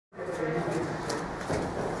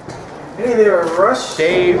Hey there, Rush.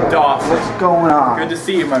 Dave Dawson. What's going on? Good to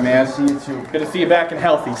see you, my man. Good to see you too. Good to see you back and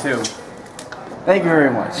healthy too. Thank you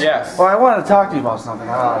very much. Yes. Well, I wanted to talk to you about something.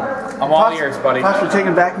 I'm all ears, buddy. Possibly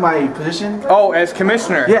taking back my position. Oh, as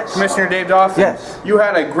commissioner? Yes. Commissioner Dave Dawson? Yes. You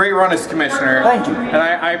had a great run as commissioner. Thank you. And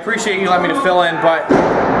I appreciate you letting me to fill in, but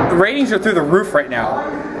the ratings are through the roof right now.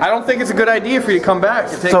 I don't think it's a good idea for you to come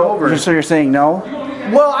back and take over. So you're saying no?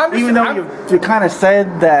 Well, I'm just, even though you kind of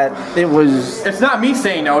said that it was. It's not me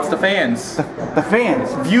saying no. It's the fans. The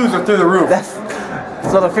fans. Views are through the roof.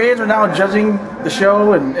 So the fans are now judging the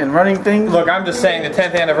show and running things? Look, I'm just saying the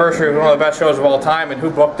 10th anniversary was one of the best shows of all time, and who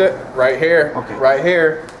booked it? Right here. Okay. Right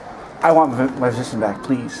here. I want my position back,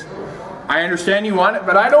 please. I understand you want it,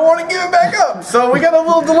 but I don't want to give it back up. So we got a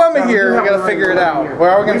little dilemma here. We got to figure it out. Where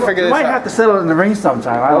are we going to figure this out? We might have to settle in the ring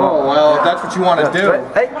sometime. I don't know. Well, if that's what you want to do.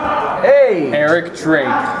 Hey! Eric Drake.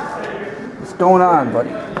 What's going on,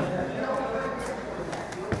 buddy?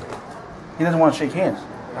 He doesn't want to shake hands.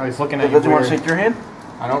 Oh, he's looking at you. Does he want to shake your hand?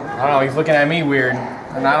 I don't know. He's looking at me weird,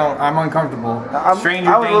 and I'm uncomfortable. Stranger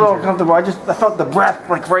I was danger. a little uncomfortable. I felt the breath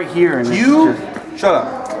like right here. And shut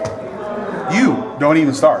up. You don't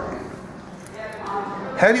even start.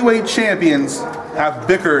 Heavyweight champions have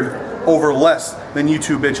bickered over less than you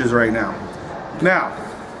two bitches right now. Now,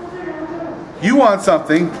 you want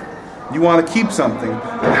something, you want to keep something.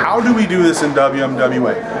 How do we do this in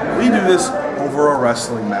WMWA? We do this over a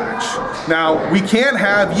wrestling match. Now, we can't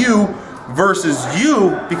have you versus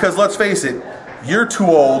you because let's face it, you're too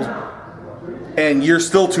old and you're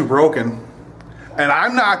still too broken. And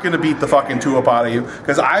I'm not going to beat the fucking two up out of you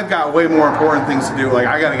because I've got way more important things to do. Like,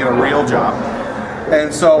 I got to get a real job.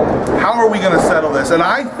 And so, how are we going to settle this? And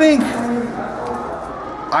I think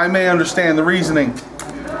I may understand the reasoning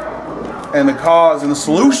and the cause and the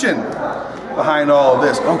solution behind all of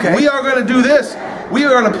this. Okay. We are going to do this. We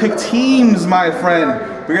are going to pick teams, my friend.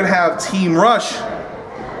 We're going to have Team Rush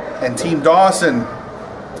and Team Dawson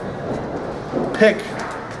pick,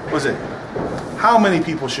 what is it? How many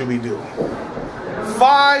people should we do?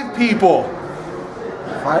 5 people.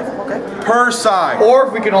 5? Okay. Per side. Or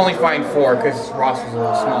if we could only find 4 because Ross is a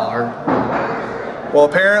little smaller. Well,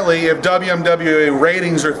 apparently, if WMWA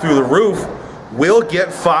ratings are through the roof, we'll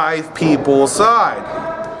get 5 people aside.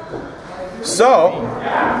 So,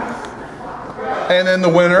 and then the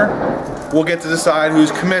winner will get to decide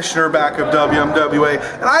who's commissioner back of WMWA.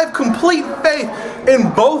 And I have complete faith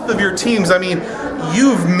in both of your teams. I mean,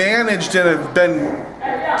 you've managed and have been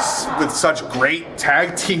with such great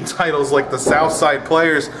tag team titles like the Southside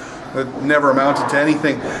Players that never amounted to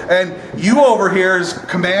anything. And you over here has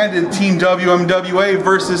commanded Team WMWA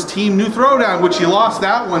versus Team New Throwdown, which you lost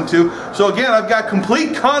that one to. So again, I've got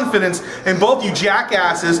complete confidence in both you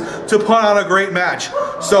jackasses to put on a great match.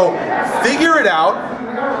 So figure it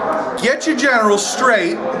out, get your generals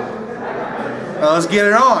straight, let's get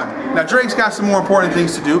it on. Now Drake's got some more important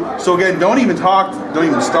things to do. So again, don't even talk, don't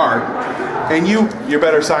even start. And you're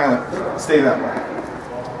better silent. Stay that way.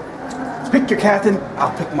 Pick your captain,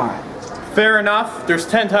 I'll pick mine. Fair enough. There's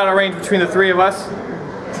 10 title range between the 3 of us.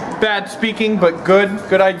 Bad speaking, but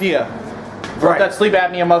good idea. Let that sleep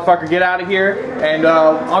apnea motherfucker get out of here, and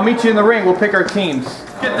I'll meet you in the ring. We'll pick our teams.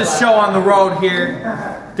 Get this show on the road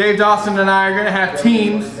here. Dave Dawson and I are gonna have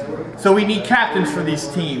teams, so we need captains for these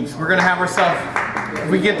teams. We're gonna have ourselves.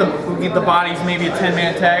 We get the bodies, maybe a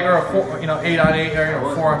 10-man tag or a 8-on-8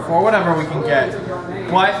 or 4-on-4, whatever we can get.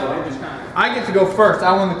 But I get to go first.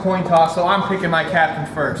 I won the coin toss, so I'm picking my captain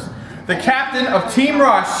first. The captain of Team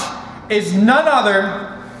Rush is none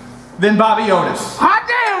other than Bobby Otis. Hot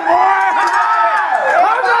damn, boy!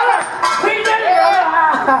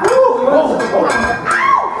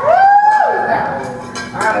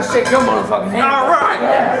 I gotta shake your motherfucking hand. All right.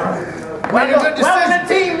 Made a good decision. Welcome to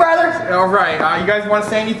the team, brother. All right. You guys want to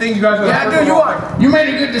say anything? You guys? You made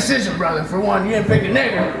a good decision, brother. For one, you didn't pick a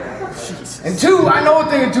nigger. Jesus. And 2, I know a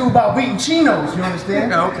thing or 2 about beating chinos. You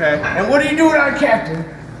understand? Okay. And what do you do without a captain?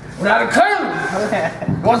 Without a colonel?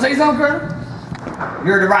 You want to say something, Colonel?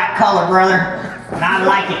 You're the right color, brother, and I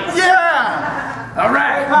like it. Yeah! All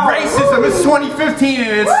right. Racism is 2015 and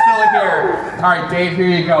it's still here. All right, Dave, here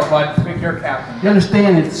you go, bud. Pick your captain. You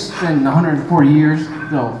understand it's been 140 years,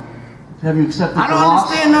 though. Have you accepted the loss? I don't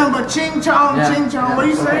understand nothing but ching chong, ching chong. What are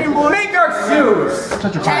you saying, boy? Make our shoes.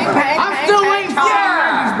 Such a fine guy. I'm still waiting for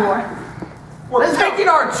Yeah. you, boy. We're taking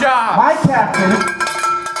our job. My captain.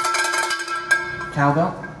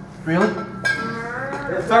 Cowbell? Really?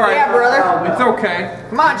 It's all right. Yeah, brother. It's okay.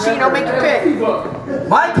 Come on, Chino, make your pick.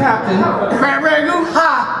 My captain. Crab ragu? Ha!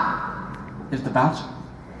 Is the bouncer.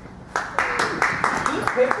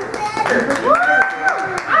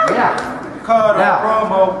 Yeah. Cut a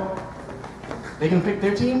promo. They can pick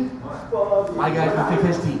their team. My guy can pick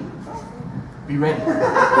his team. Be ready.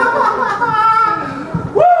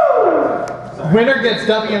 Winner gets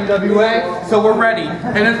WMWA, so we're ready.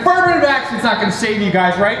 And affirmative action's not gonna save you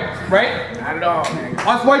guys, right? Right? Not at all, man.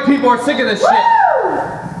 Us white people are sick of this shit.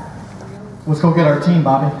 Let's go get our team,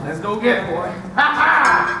 Bobby. Let's go get it, boy. Ha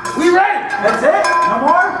ha! We ready! That's it? No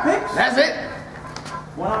more picks? That's it.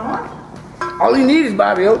 One-on-one? All you need is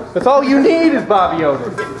Bobby Oates. That's all you need is Bobby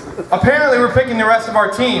Otis. Apparently we're picking the rest of our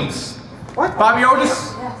teams. What? Bobby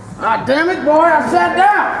Otis? Ah, damn it, boy, I sat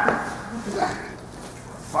down.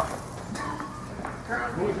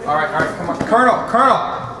 All right, come on. Colonel.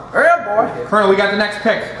 Hurry up, boy. Colonel, we got the next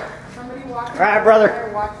pick. All right, brother.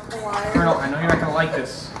 Colonel, I know you're not gonna like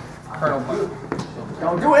this. Colonel,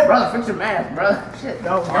 Don't do it, brother. Fix your mask, brother. Shit,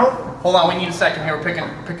 don't. hold on, we need a second here. We're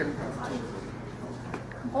picking.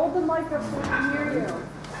 Hold the mic up so we can hear you.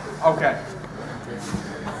 Okay.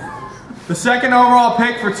 The second overall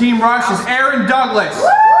pick for Team Rush is Aaron Douglas.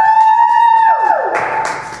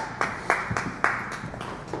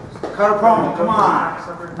 Cut a promo, come on.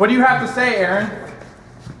 What do you have to say, Aaron?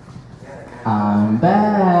 I'm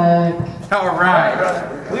back. All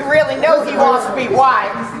right. We really know he wants to be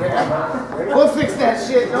white. We'll fix that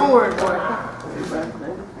shit. Don't worry, boy.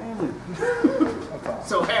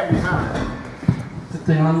 So happy, huh?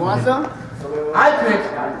 You want some? I picked.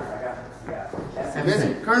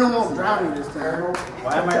 Listen, Colonel won't drown you this time.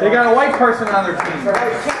 They got a white person on their team.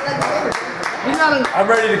 He's not a... I'm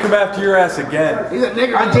ready to come after your ass again. He's a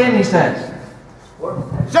nigger. Again, he says.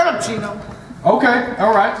 Shut up, Chino. Okay.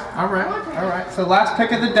 All right. So last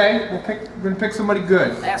pick of the day, we're gonna pick somebody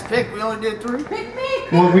good. Last pick, we only did 3. Pick me!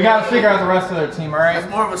 Well, we gotta figure out the rest of their team. All right. That's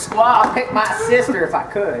more of a squad. I'll pick my sister if I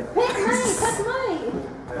could. Pick mine!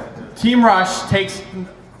 Team Rush takes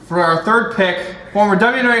for our third pick former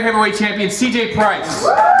WMWA heavyweight champion CJ Price.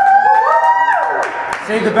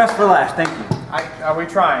 Save the best for last, thank you. Are we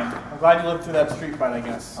trying? I'm glad you lived through that street fight, I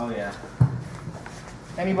guess. Oh yeah.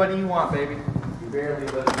 Anybody you want, baby. Barely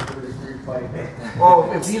lived through the street fight.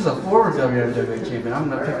 Well, if he's a former WMWA champion, I'm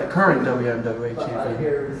gonna pick the current WMWA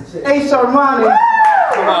champion. Ace Armani.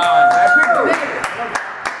 Come on.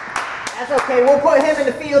 That's okay. We'll put him in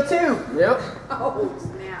the field too. Yep. Oh,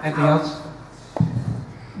 snap. Anything else?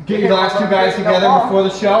 Get your last two guys together before the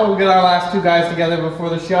show. We'll get our last two guys together before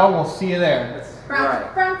the show. We'll see you there.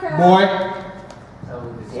 Brown cow. Boy.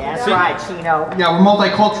 Yeah, that's right, Chino. Yeah, we're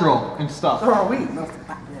multicultural and stuff. So are we.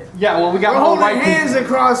 Yeah, well, we got We're all holding white hands people.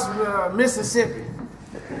 across Mississippi.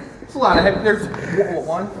 It's a lot of heavy. There's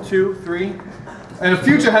 1, 2, 3, and a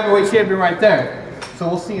future heavyweight champion right there. So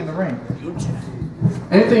we'll see you in the ring.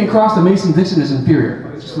 Anything across the Mason-Dixon is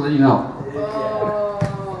inferior. Just to let you know.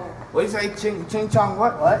 What do you say? Ching chong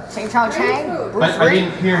what? What? Ching chong chang? I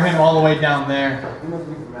didn't hear him all the way down there.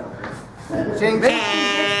 Ching chong.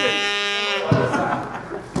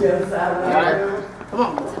 Alright. Come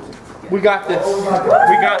on. We got this. We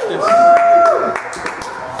got this.